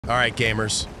All right,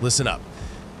 gamers, listen up.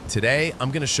 Today,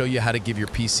 I'm going to show you how to give your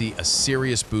PC a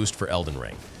serious boost for Elden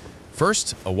Ring.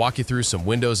 First, I'll walk you through some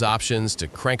Windows options to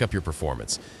crank up your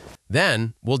performance.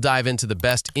 Then, we'll dive into the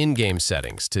best in-game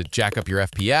settings to jack up your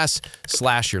FPS,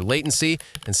 slash your latency,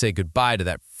 and say goodbye to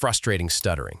that frustrating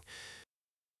stuttering.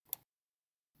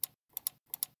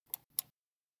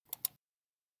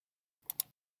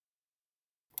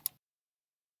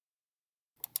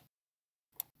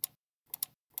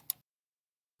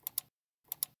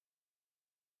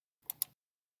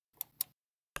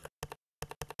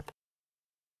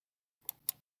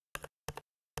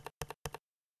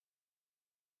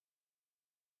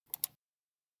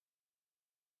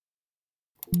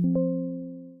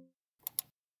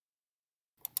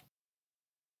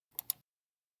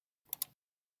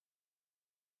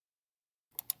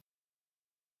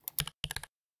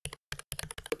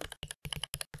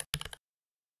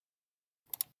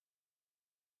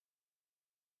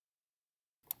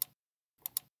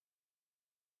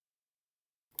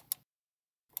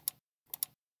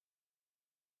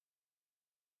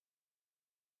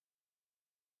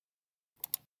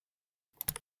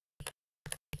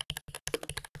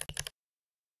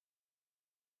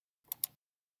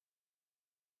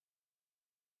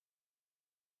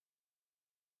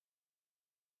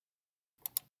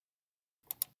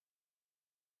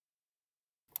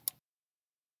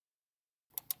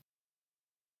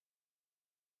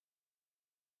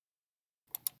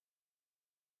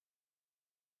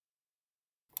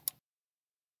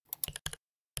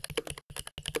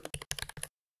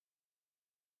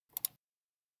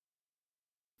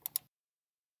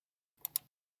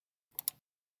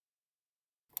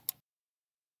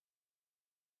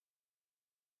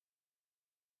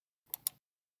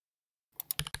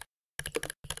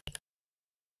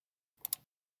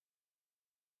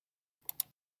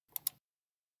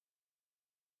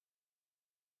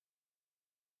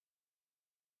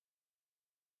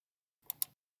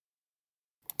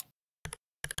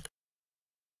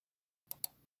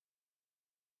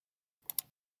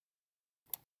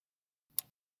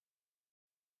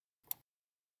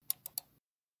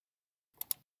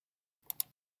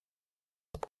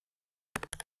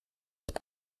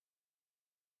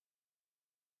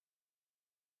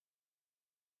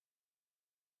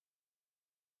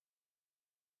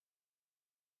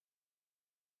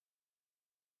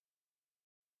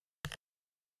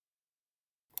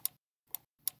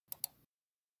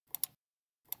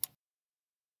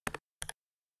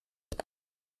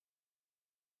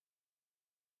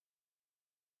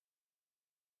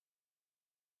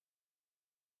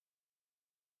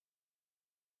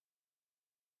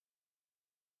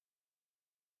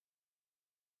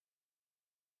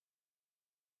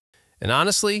 And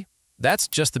honestly, that's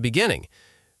just the beginning.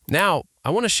 Now, I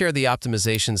want to share the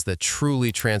optimizations that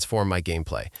truly transform my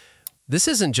gameplay. This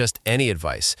isn't just any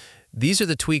advice. These are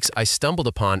the tweaks I stumbled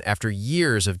upon after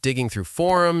years of digging through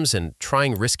forums and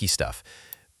trying risky stuff.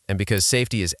 And because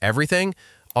safety is everything,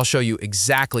 I'll show you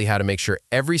exactly how to make sure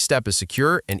every step is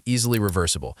secure and easily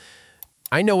reversible.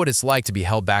 I know what it's like to be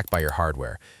held back by your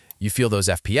hardware. You feel those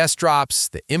FPS drops,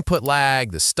 the input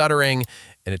lag, the stuttering,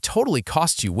 and it totally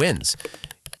costs you wins.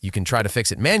 You can try to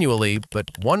fix it manually, but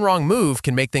one wrong move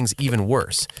can make things even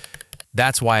worse.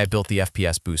 That's why I built the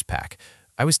FPS Boost Pack.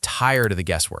 I was tired of the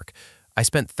guesswork. I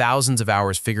spent thousands of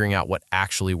hours figuring out what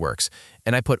actually works,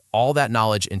 and I put all that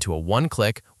knowledge into a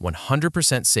one-click,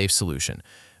 100% safe solution.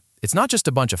 It's not just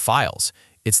a bunch of files.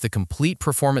 It's the complete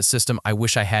performance system I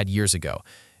wish I had years ago.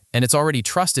 And it's already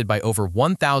trusted by over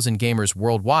 1,000 gamers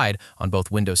worldwide on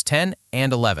both Windows 10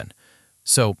 and 11.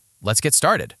 So let's get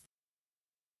started.